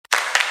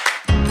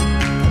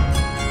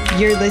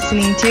You're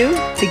listening to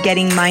the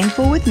Getting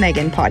Mindful with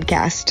Megan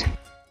podcast.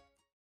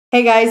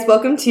 Hey guys,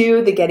 welcome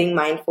to the Getting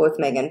Mindful with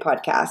Megan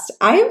podcast.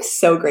 I am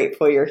so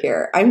grateful you're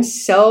here. I'm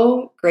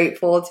so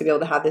grateful to be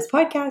able to have this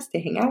podcast, to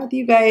hang out with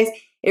you guys.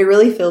 It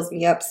really fills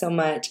me up so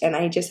much, and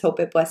I just hope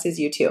it blesses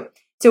you too.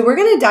 So we're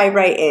going to dive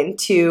right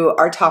into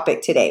our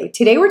topic today.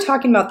 Today we're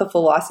talking about the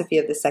philosophy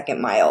of the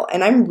second mile,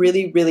 and I'm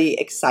really, really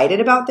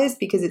excited about this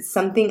because it's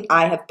something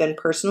I have been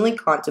personally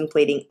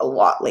contemplating a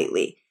lot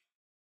lately.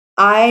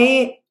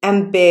 I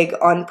am big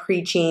on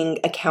preaching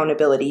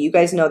accountability. You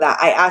guys know that.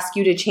 I ask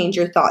you to change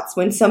your thoughts.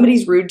 When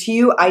somebody's rude to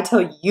you, I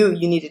tell you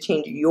need to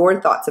change your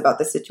thoughts about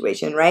the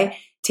situation, right?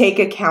 Take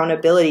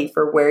accountability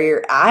for where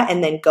you're at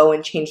and then go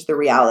and change the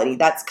reality.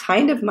 That's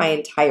kind of my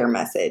entire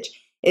message,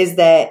 is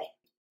that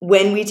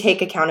when we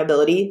take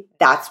accountability,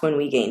 that's when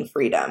we gain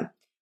freedom.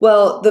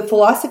 Well, the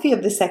philosophy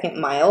of the second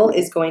mile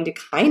is going to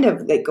kind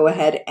of go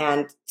ahead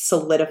and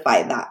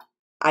solidify that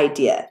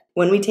idea.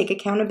 When we take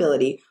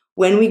accountability,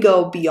 when we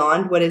go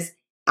beyond what is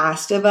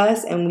asked of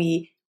us and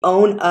we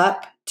own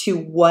up to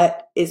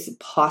what is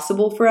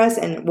possible for us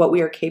and what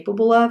we are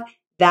capable of,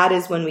 that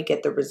is when we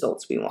get the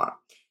results we want.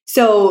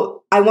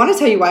 So I want to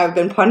tell you why I've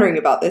been pondering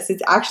about this.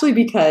 It's actually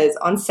because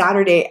on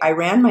Saturday, I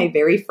ran my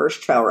very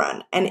first trail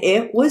run, and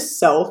it was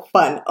so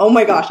fun. Oh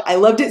my gosh, I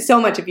loved it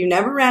so much. If you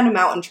never ran a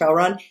mountain trail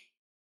run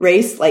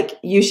race,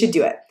 you should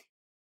do it.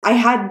 I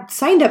had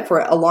signed up for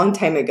it a long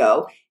time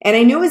ago, and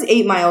I knew it was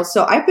 8 miles,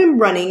 so I've been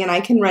running, and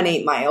I can run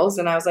 8 miles,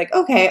 and I was like,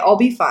 okay, I'll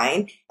be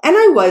fine. And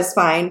I was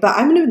fine, but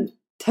I'm going to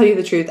tell you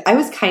the truth. I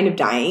was kind of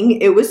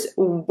dying. It was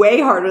way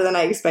harder than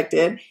I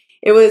expected.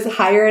 It was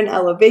higher in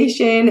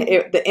elevation.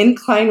 The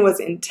incline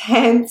was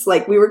intense.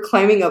 We were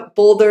climbing up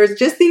boulders,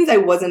 just things I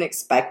wasn't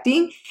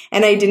expecting,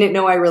 and I didn't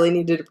know I really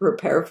needed to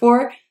prepare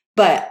for,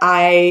 but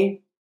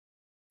I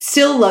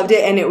still loved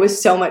it, and it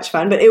was so much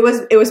fun, but it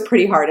was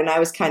pretty hard, and I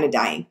was kind of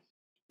dying.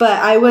 But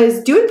I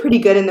was doing pretty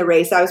good in the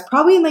race. I was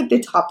probably in the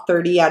top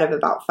 30 out of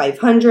about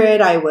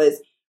 500. I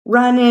was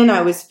running.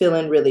 I was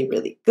feeling really,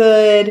 really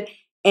good.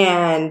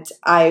 And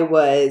I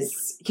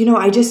was,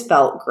 I just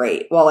felt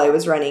great while I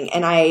was running.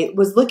 And I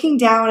was looking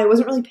down. I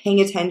wasn't really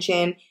paying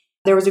attention.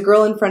 There was a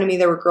girl in front of me.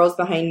 There were girls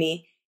behind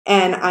me.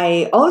 And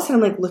all of a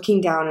sudden, I'm looking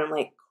down and I'm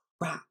like,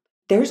 crap,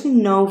 there's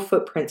no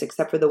footprints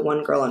except for the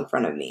one girl in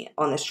front of me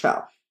on this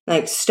trail.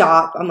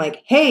 Stop. I'm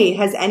like, hey,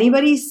 has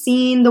anybody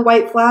seen the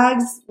white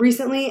flags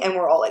recently? And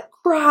we're all like,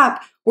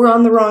 crap, we're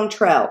on the wrong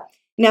trail.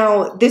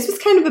 Now, this was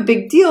kind of a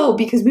big deal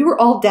because we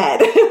were all dead.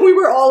 We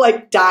were all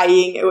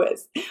dying.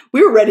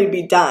 We were ready to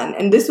be done.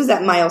 And this was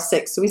at mile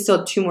 6. So we still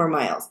had 2 more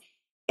miles.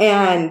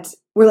 And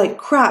we're like,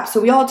 crap. So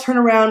we all turn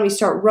around. We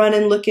start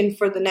running, looking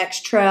for the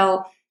next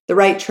trail, the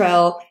right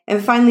trail.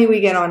 And finally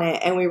we get on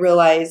it and we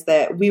realize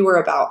that we were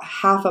about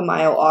half a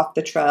mile off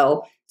the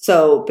trail.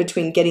 So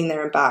between getting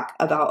there and back,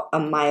 about a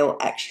mile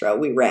extra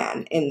we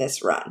ran in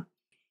this run.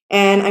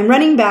 And I'm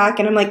running back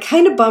and I'm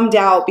kind of bummed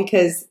out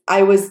because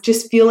I was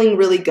just feeling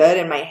really good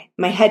and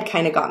my head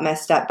kind of got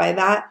messed up by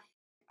that.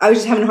 I was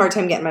just having a hard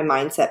time getting my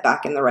mindset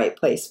back in the right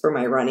place for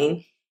my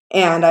running.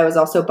 And I was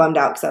also bummed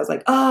out because I was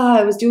like,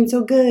 I was doing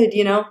so good,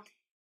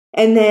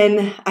 And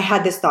then I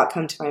had this thought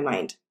come to my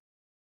mind.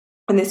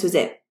 And this was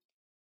it.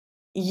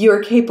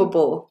 You're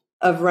capable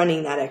of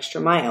running that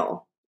extra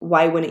mile.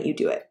 Why wouldn't you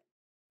do it?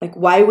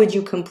 Why would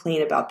you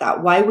complain about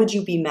that? Why would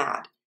you be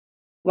mad?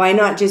 Why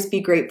not just be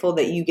grateful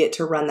that you get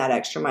to run that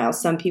extra mile?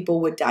 Some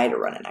people would die to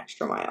run an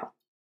extra mile.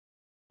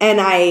 And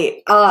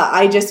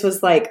I just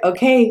was like,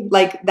 okay,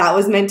 that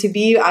was meant to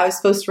be. I was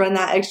supposed to run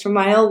that extra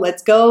mile.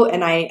 Let's go.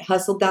 And I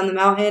hustled down the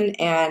mountain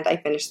and I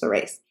finished the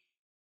race.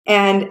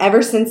 And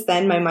ever since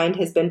then, my mind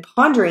has been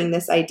pondering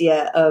this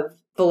idea of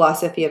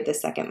philosophy of the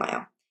second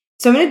mile.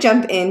 So I'm going to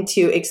jump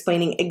into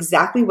explaining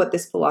exactly what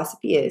this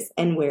philosophy is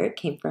and where it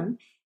came from.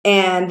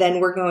 And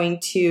then we're going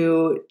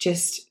to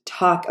just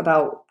talk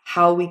about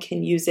how we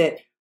can use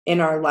it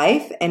in our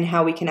life and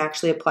how we can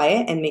actually apply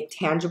it and make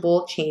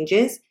tangible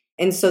changes,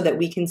 and so that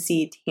we can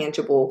see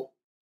tangible,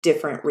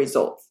 different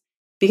results.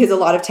 Because a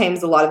lot of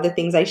times, a lot of the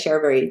things I share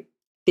are very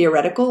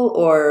theoretical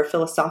or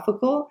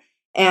philosophical.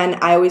 And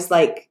I always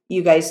like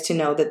you guys to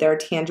know that there are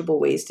tangible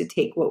ways to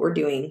take what we're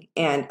doing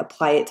and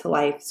apply it to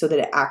life so that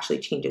it actually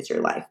changes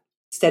your life,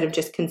 instead of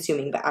just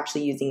consuming, but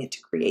actually using it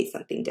to create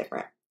something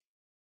different.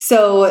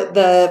 So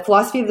the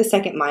philosophy of the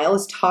second mile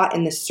is taught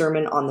in the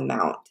Sermon on the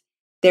Mount.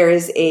 There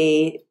is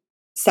a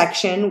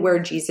section where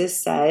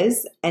Jesus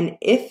says, and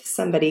if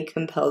somebody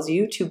compels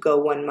you to go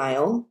 1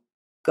 mile,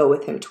 go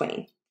with him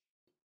twain.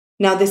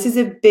 Now, this is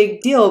a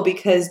big deal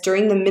because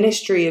during the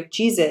ministry of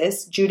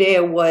Jesus,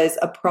 Judea was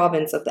a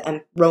province of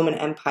the Roman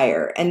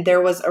Empire, and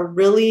there was a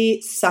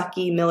really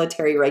sucky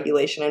military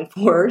regulation in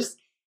force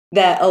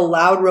that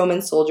allowed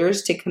Roman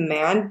soldiers to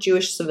command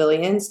Jewish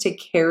civilians to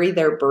carry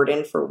their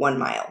burden for 1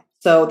 mile.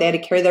 So they had to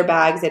carry their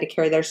bags, they had to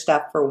carry their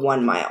stuff for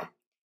 1 mile.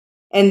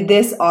 And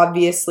this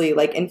obviously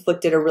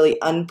inflicted a really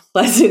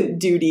unpleasant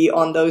duty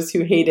on those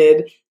who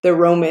hated the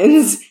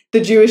Romans,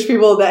 the Jewish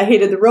people that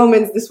hated the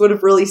Romans. This would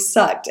have really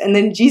sucked. And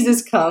then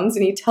Jesus comes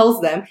and he tells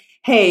them,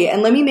 hey,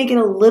 and let me make it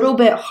a little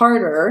bit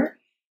harder.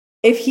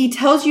 if he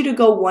tells you to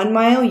go 1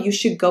 mile, you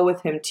should go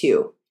with him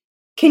too.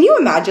 Can you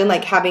imagine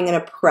like having an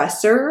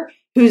oppressor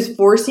who's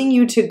forcing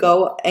you to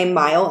go a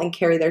mile and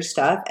carry their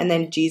stuff, and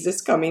then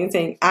Jesus coming and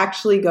saying,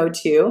 actually go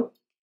too?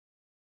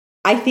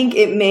 I think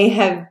it may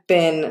have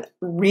been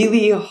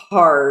really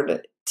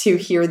hard to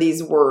hear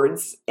these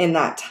words in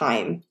that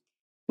time.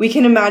 We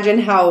can imagine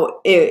how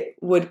it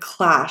would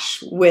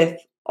clash with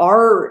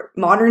our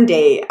modern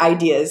day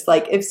ideas.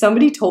 Like if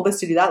somebody told us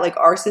to do that, like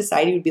our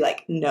society would be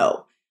like,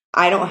 no,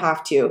 I don't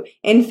have to.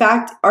 In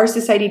fact, our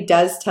society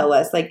does tell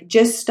us like,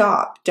 just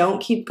stop,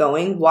 don't keep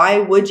going. Why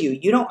would you?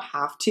 You don't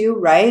have to,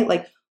 right?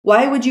 Like,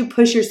 why would you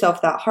push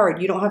yourself that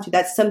hard? You don't have to.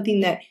 That's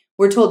something that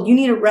we're told you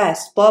need a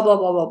rest, blah, blah,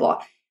 blah, blah,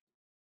 blah.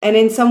 And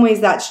in some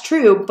ways that's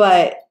true.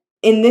 But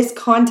in this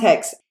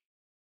context,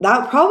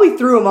 that probably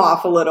threw him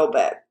off a little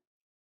bit.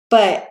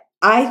 But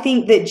I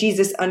think that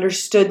Jesus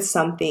understood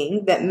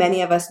something that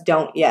many of us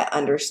don't yet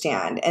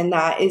understand, and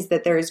that is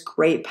that there is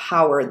great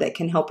power that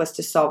can help us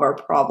to solve our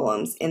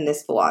problems in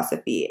this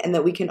philosophy, and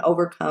that we can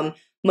overcome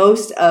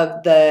most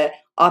of the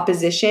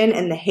opposition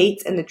and the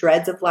hates and the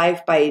dreads of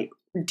life by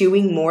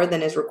doing more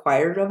than is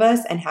required of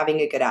us and having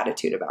a good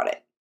attitude about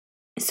it.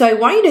 So I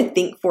want you to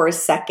think for a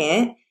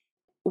second,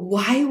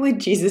 why would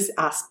Jesus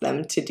ask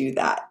them to do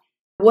that?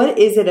 What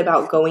is it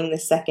about going the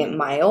second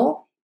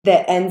mile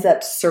that ends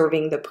up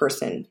serving the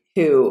person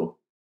who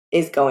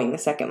is going the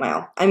second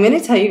mile? I'm going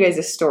to tell you guys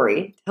a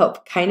story to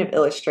help kind of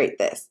illustrate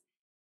this.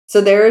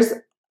 So there's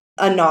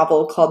a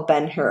novel called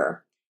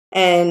Ben-Hur,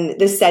 and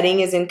the setting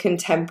is in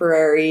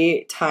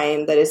contemporary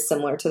time that is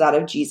similar to that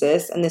of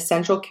Jesus. And the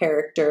central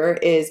character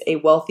is a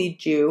wealthy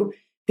Jew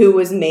who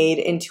was made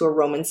into a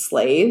Roman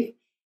slave.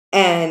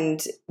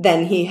 And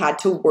then he had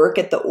to work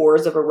at the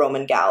oars of a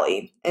Roman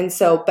galley. And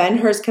so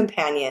Ben-Hur's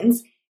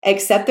companions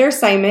accept their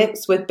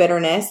assignments with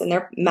bitterness, and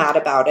they're mad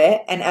about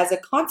it. And as a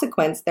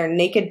consequence, their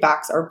naked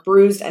backs are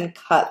bruised and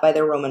cut by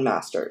their Roman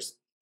masters.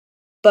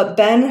 But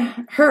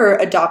Ben-Hur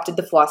adopted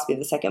the philosophy of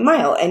the second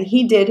mile, and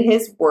he did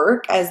his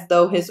work as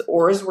though his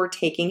oars were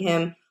taking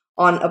him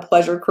on a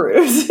pleasure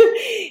cruise.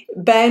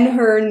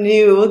 Ben-Hur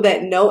knew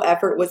that no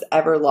effort was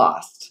ever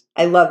lost.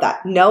 I love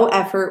that. No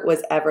effort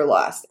was ever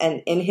lost.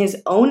 And in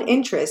his own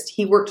interest,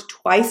 he worked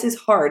twice as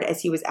hard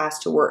as he was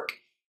asked to work.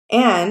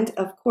 And,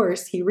 of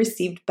course, he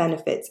received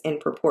benefits in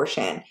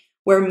proportion.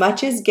 Where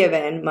much is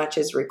given, much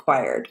is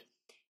required.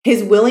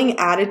 His willing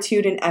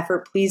attitude and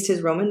effort pleased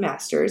his Roman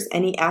masters,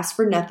 and he asked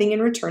for nothing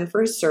in return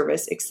for his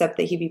service except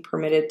that he be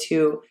permitted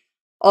to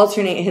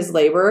alternate his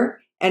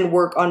labor and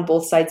work on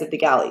both sides of the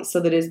galley so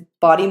that his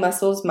body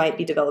muscles might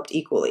be developed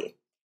equally.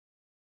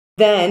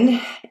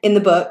 Then, in the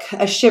book,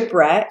 a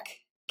shipwreck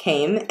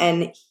came,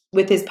 and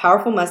with his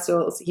powerful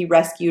muscles, he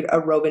rescued a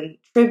Roman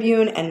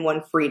tribune and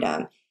won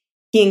freedom.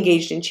 He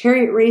engaged in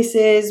chariot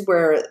races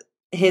where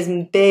his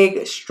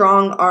big,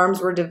 strong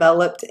arms were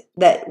developed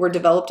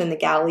in the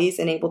galleys,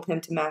 enabled him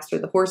to master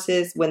the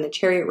horses, win the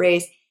chariot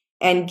race,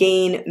 and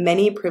gain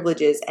many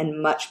privileges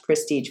and much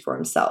prestige for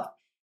himself.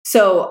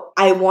 So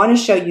I want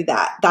to show you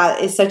that.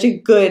 That is such a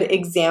good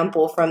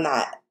example from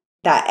that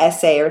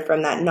essay or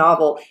from that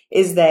novel,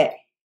 is that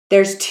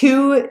there's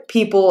two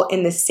people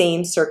in the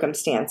same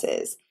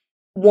circumstances.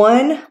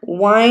 One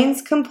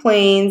whines,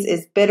 complains,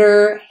 is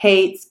bitter,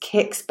 hates,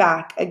 kicks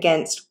back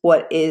against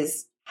what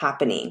is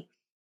happening.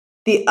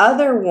 The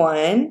other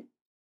one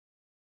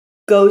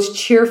goes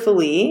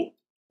cheerfully,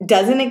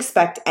 doesn't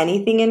expect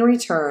anything in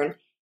return,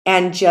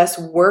 and just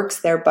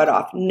works their butt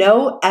off.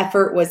 No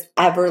effort was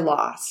ever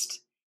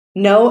lost.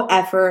 No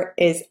effort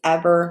is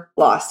ever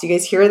lost. You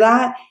guys hear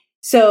that?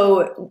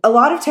 So a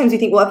lot of times we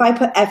think, well, if I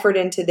put effort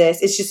into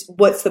this, it's just,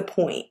 what's the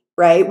point,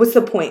 right? What's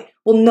the point?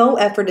 Well, no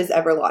effort is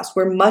ever lost.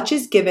 Where much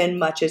is given,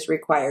 much is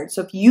required.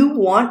 So if you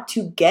want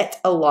to get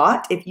a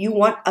lot, if you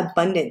want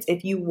abundance,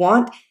 if you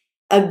want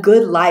a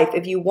good life,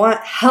 if you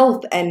want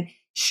health and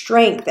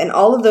strength and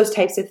all of those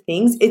types of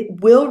things, it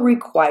will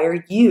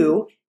require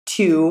you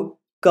to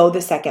go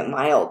the second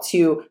mile,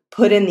 to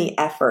put in the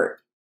effort.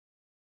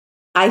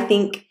 I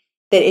think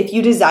that if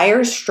you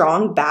desire a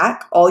strong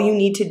back, all you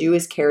need to do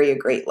is carry a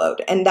great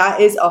load. And that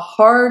is a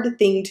hard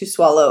thing to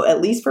swallow,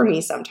 at least for me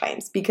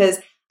sometimes, because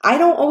I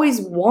don't always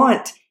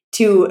want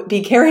to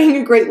be carrying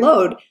a great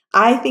load.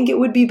 I think it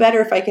would be better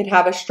if I could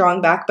have a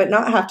strong back, but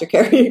not have to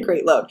carry a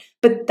great load.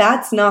 But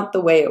that's not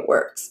the way it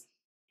works.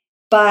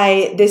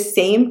 By this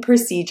same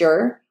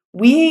procedure,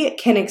 we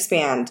can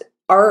expand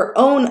our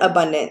own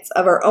abundance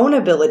of our own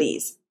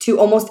abilities to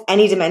almost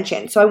any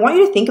dimension. So I want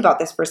you to think about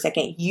this for a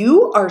second.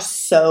 You are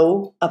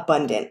so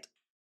abundant.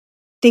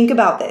 Think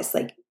about this.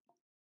 Like,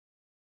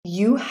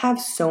 you have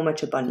so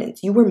much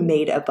abundance. You were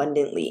made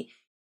abundantly.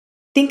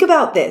 Think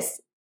about this.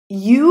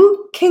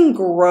 You can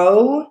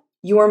grow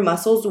your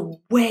muscles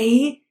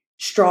way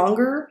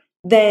stronger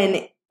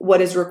than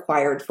what is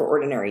required for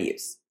ordinary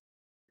use.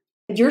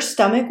 Your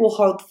stomach will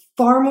hold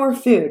far more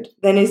food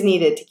than is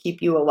needed to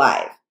keep you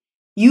alive.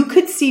 You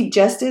could see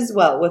just as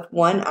well with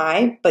one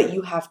eye, but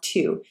you have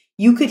two.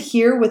 You could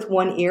hear with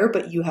one ear,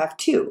 but you have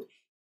two.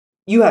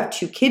 You have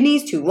two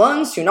kidneys, two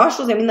lungs, two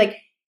nostrils. I mean, like,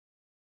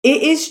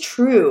 It is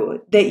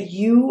true that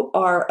you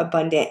are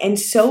abundant, and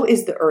so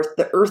is the earth.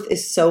 The earth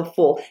is so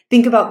full.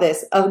 Think about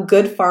this. A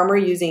good farmer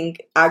using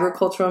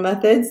agricultural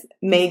methods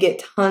may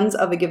get tons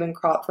of a given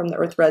crop from the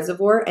earth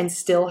reservoir and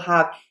still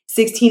have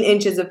 16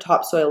 inches of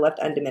topsoil left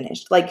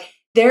undiminished. Like,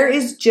 there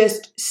is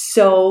just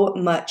so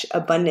much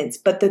abundance.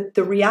 But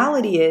the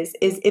reality is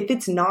if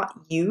it's not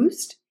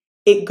used,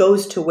 it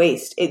goes to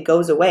waste. It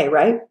goes away,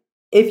 right?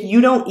 If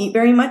you don't eat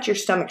very much, your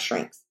stomach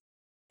shrinks.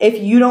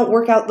 If you don't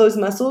work out those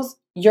muscles,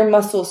 your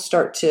muscles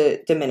start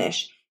to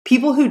diminish.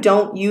 People who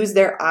don't use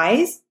their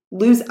eyes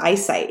lose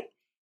eyesight.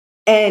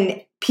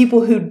 And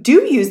people who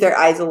do use their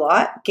eyes a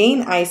lot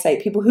gain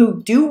eyesight. People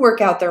who do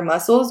work out their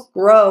muscles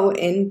grow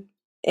in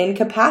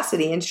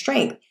capacity and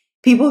strength.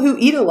 People who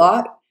eat a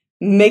lot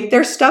make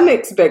their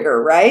stomachs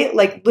bigger, right?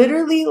 Like,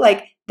 literally,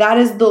 like, that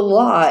is the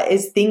law,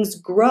 is things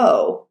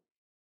grow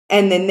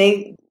and then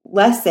they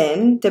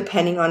lessen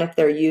depending on if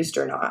they're used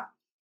or not.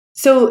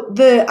 So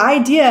the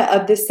idea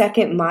of the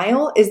second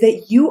mile is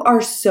that you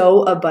are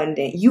so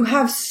abundant. You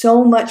have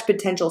so much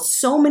potential,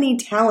 so many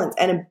talents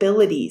and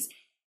abilities.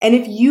 And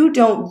if you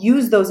don't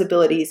use those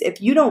abilities,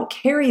 if you don't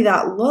carry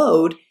that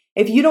load,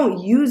 if you don't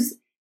use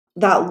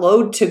that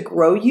load to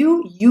grow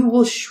you, you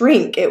will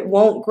shrink. It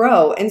won't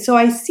grow. And so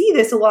I see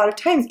this a lot of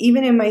times,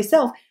 even in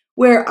myself,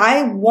 where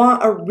I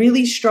want a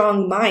really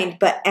strong mind,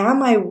 but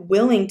am I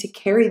willing to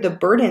carry the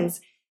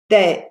burdens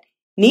that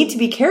need to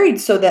be carried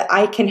so that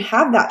I can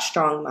have that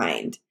strong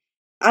mind?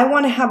 I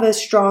want to have a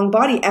strong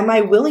body. Am I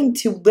willing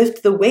to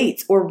lift the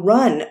weights or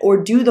run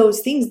or do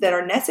those things that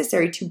are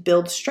necessary to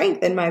build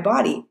strength in my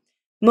body?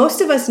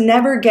 Most of us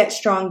never get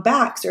strong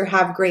backs or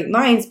have great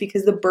minds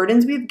because the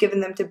burdens we've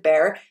given them to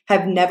bear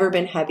have never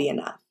been heavy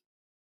enough.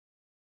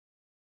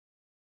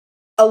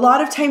 A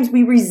lot of times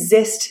we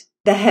resist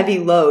the heavy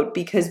load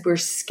because we're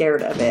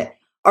scared of it.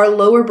 Our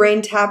lower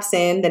brain taps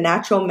in, the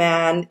natural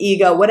man,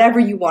 ego, whatever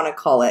you want to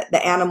call it,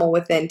 the animal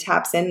within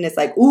taps in and it's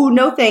like, ooh,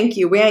 no thank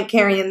you, we ain't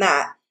carrying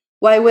that.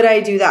 Why would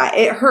I do that?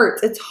 It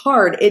hurts, it's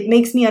hard, it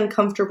makes me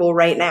uncomfortable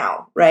right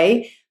now,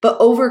 right? But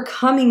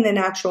overcoming the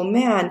natural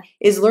man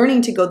is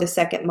learning to go the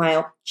second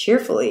mile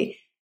cheerfully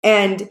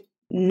and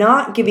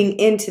not giving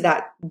in to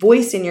that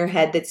voice in your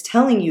head that's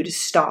telling you to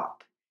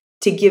stop,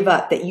 to give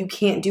up, that you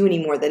can't do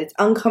anymore, that it's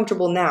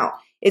uncomfortable now.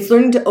 It's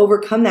learning to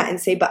overcome that and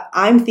say, but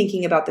I'm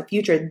thinking about the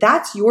future.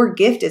 That's your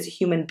gift as a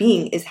human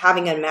being, is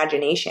having an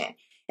imagination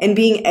and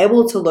being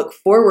able to look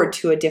forward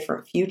to a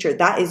different future.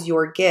 That is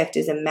your gift,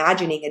 is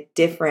imagining a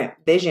different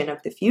vision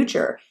of the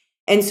future.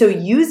 And so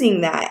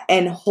using that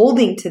and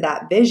holding to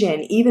that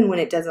vision, even when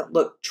it doesn't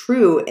look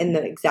true in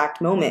the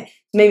exact moment.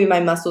 Maybe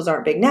my muscles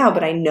aren't big now,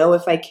 but I know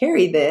if I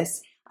carry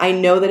this, I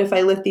know that if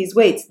I lift these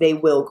weights, they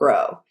will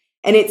grow.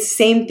 And it's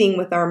same thing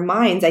with our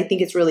minds. I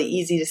think it's really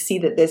easy to see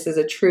that this is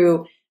a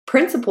true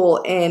principle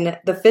in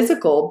the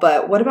physical,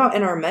 but what about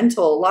in our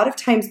mental? A lot of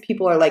times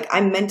people are like,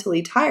 I'm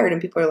mentally tired,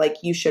 and people are like,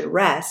 you should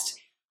rest.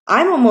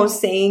 I'm almost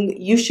saying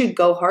you should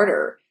go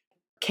harder.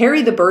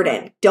 Carry the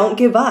burden. Don't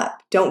give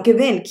up. Don't give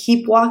in.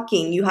 Keep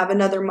walking. You have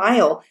another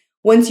mile.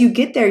 Once you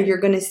get there, you're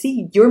going to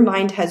see your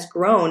mind has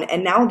grown,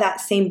 and now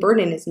that same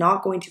burden is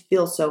not going to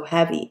feel so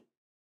heavy.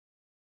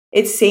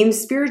 It's same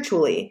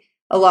spiritually.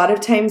 A lot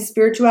of times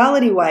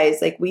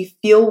spirituality-wise, like, we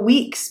feel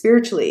weak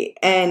spiritually.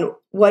 And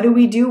what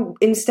do?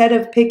 Instead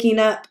of picking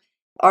up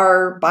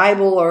our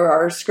Bible or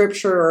our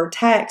scripture or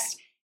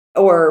text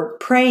or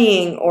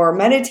praying or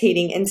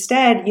meditating,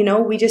 instead,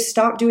 we just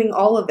stop doing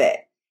all of it.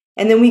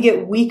 And then we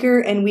get weaker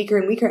and weaker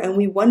and weaker, and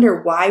we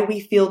wonder why we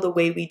feel the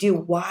way we do,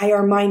 why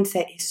our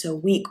mindset is so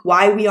weak,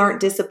 why we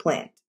aren't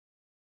disciplined.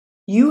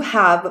 You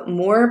have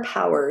more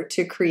power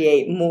to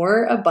create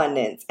more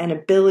abundance and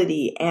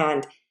ability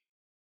and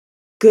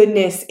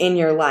goodness in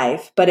your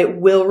life, but it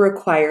will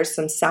require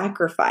some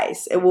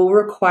sacrifice. It will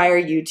require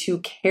you to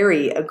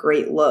carry a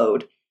great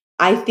load.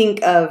 I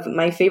think of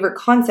my favorite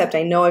concept.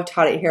 I know I've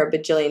taught it here a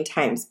bajillion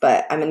times,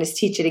 but I'm going to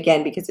teach it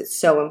again because it's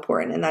so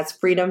important. And that's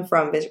freedom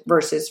from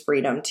versus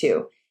freedom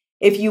to.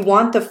 If you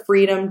want the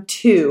freedom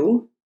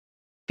to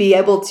be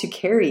able to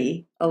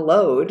carry a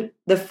load,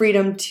 the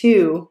freedom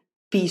to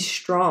be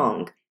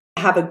strong,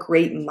 have a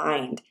great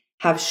mind,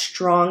 have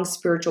strong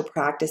spiritual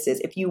practices.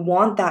 If you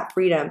want that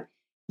freedom,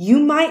 you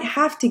might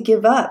have to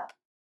give up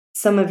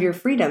some of your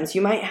freedoms.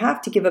 You might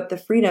have to give up the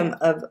freedom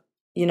of,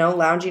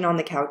 lounging on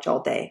the couch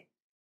all day,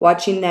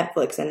 watching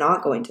Netflix and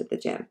not going to the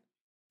gym.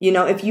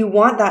 If you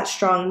want that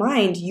strong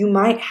mind, you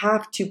might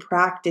have to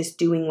practice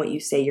doing what you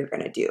say you're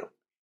going to do,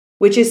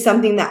 which is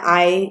something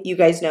that you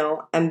guys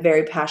know, I'm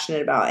very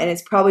passionate about. And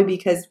it's probably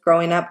because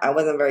growing up, I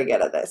wasn't very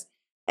good at this.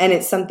 And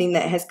it's something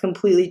that has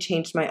completely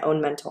changed my own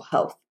mental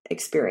health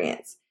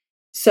experience.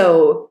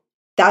 So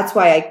that's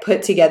why I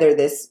put together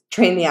this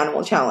Train the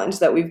Animal Challenge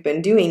that we've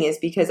been doing, is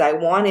because I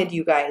wanted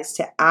you guys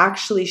to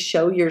actually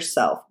show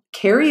yourself,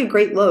 carry a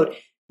great load.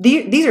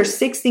 These are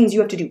 6 things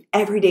you have to do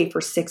every day for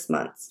 6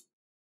 months.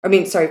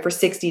 For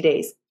 60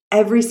 days.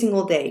 Every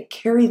single day,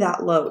 carry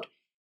that load.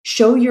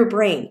 Show your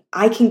brain,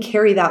 I can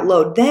carry that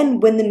load. Then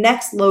when the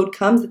next load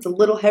comes, it's a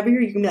little heavier,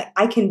 you can be like,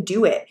 I can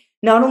do it.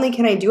 Not only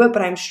can I do it,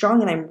 but I'm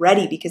strong and I'm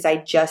ready because I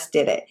just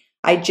did it.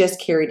 I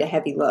just carried a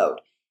heavy load.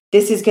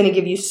 This is going to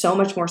give you so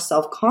much more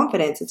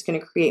self-confidence. It's going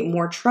to create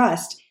more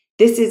trust.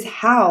 This is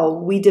how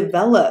we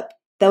develop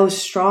those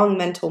strong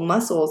mental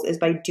muscles, is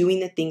by doing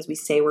the things we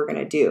say we're going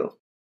to do.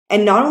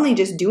 And not only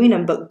just doing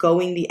them, but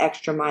going the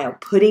extra mile,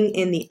 putting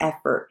in the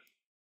effort.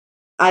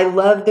 I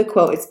love the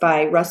quote. It's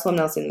by Russell M.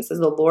 Nelson. It says,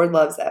 "The Lord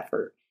loves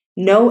effort.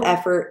 No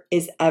effort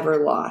is ever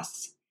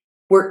lost.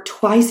 Work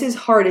twice as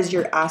hard as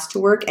you're asked to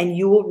work, and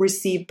you will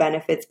receive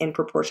benefits in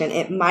proportion."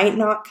 It might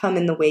not come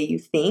in the way you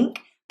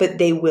think, but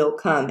they will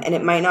come. And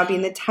it might not be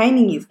in the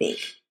timing you think,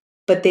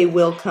 but they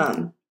will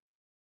come.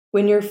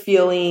 When you're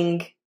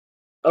feeling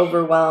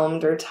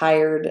overwhelmed or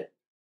tired,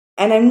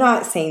 and I'm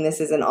not saying this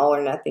is an all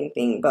or nothing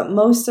thing, but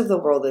most of the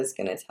world is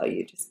going to tell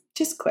you,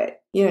 just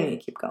quit. You don't need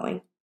to keep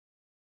going.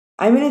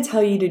 I'm going to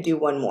tell you to do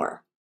one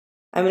more.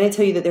 I'm going to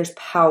tell you that there's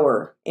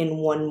power in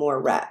one more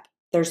rep.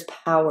 There's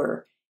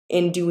power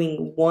in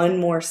doing one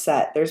more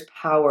set. There's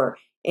power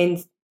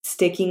in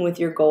sticking with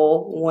your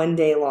goal one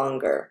day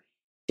longer.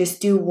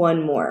 Just do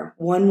one more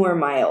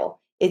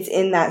mile. It's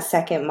in that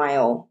second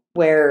mile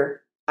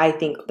where I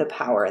think the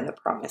power and the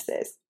promise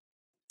is.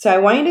 So I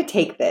want you to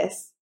take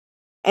this,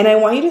 and I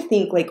want you to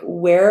think, like,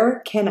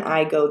 where can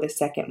I go the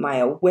second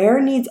mile?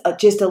 Where needs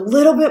just a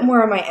little bit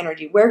more of my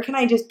energy? Where can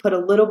I just put a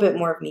little bit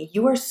more of me?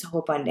 You are so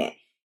abundant.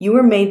 You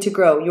were made to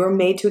grow. You were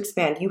made to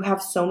expand. You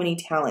have so many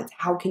talents.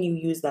 How can you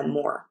use them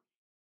more?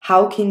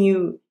 How can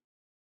you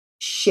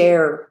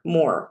share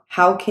more?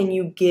 How can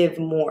you give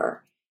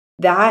more?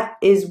 That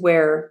is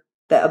where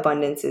the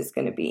abundance is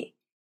going to be.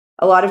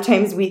 A lot of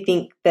times we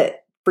think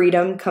that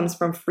freedom comes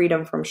from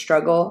freedom from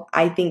struggle.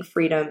 I think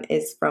freedom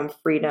is from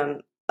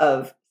freedom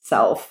of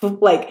self.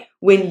 Like,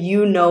 when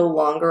you no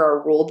longer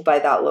are ruled by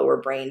that lower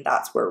brain,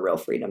 that's where real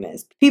freedom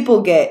is.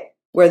 People get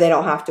where they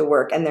don't have to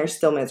work and they're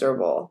still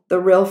miserable. The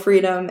real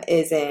freedom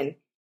is in,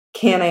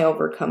 can I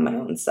overcome my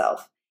own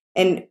self?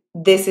 And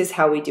this is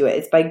how we do it.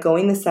 It's by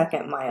going the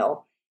second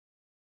mile.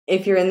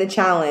 If you're in the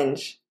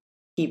challenge,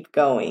 keep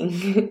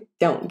going.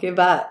 Don't give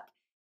up.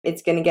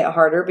 It's going to get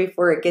harder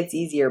before it gets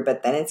easier,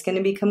 but then it's going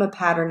to become a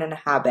pattern and a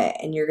habit,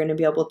 and you're going to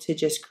be able to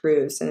just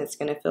cruise, and it's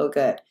going to feel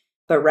good.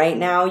 But right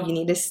now, you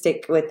need to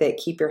stick with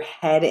it. Keep your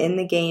head in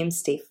the game,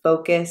 stay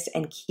focused,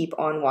 and keep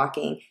on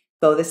walking.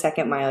 Go the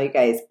second mile, you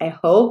guys. I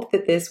hope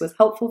that this was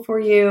helpful for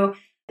you.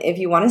 If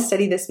you want to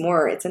study this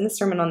more, it's in the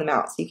Sermon on the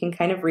Mount, so you can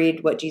kind of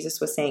read what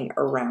Jesus was saying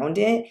around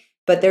it.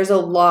 But there's a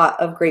lot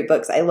of great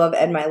books. I love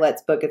Ed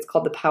Mylett's book. It's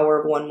called The Power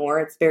of One More.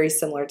 It's very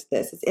similar to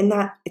this. It's in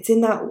that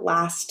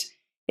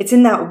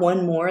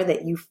one more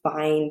that you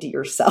find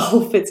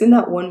yourself. It's in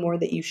that one more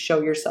that you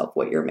show yourself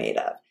what you're made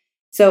of.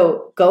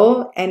 So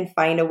go and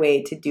find a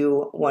way to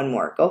do one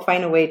more. Go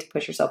find a way to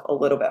push yourself a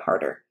little bit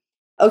harder.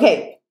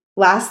 Okay,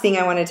 last thing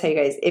I want to tell you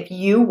guys. If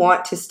you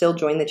want to still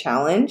join the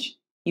challenge,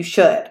 you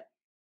should.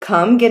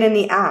 Come get in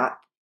the app.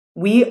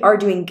 We are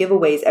doing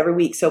giveaways every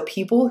week. So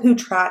people who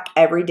track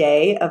every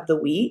day of the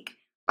week,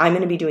 I'm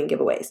going to be doing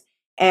giveaways.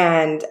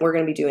 And we're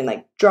going to be doing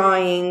like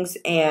drawings,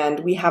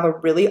 and we have a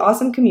really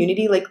awesome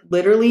community. Like,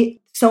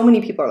 literally so many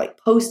people are like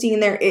posting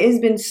in there. It has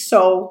been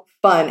so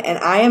fun. And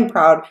I am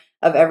proud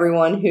of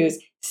everyone who's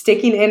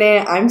sticking in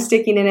it. I'm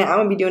sticking in it. I'm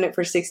going to be doing it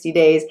for 60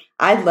 days.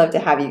 I'd love to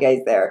have you guys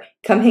there.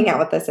 Come hang out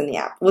with us in the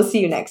app. We'll see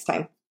you next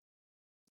time.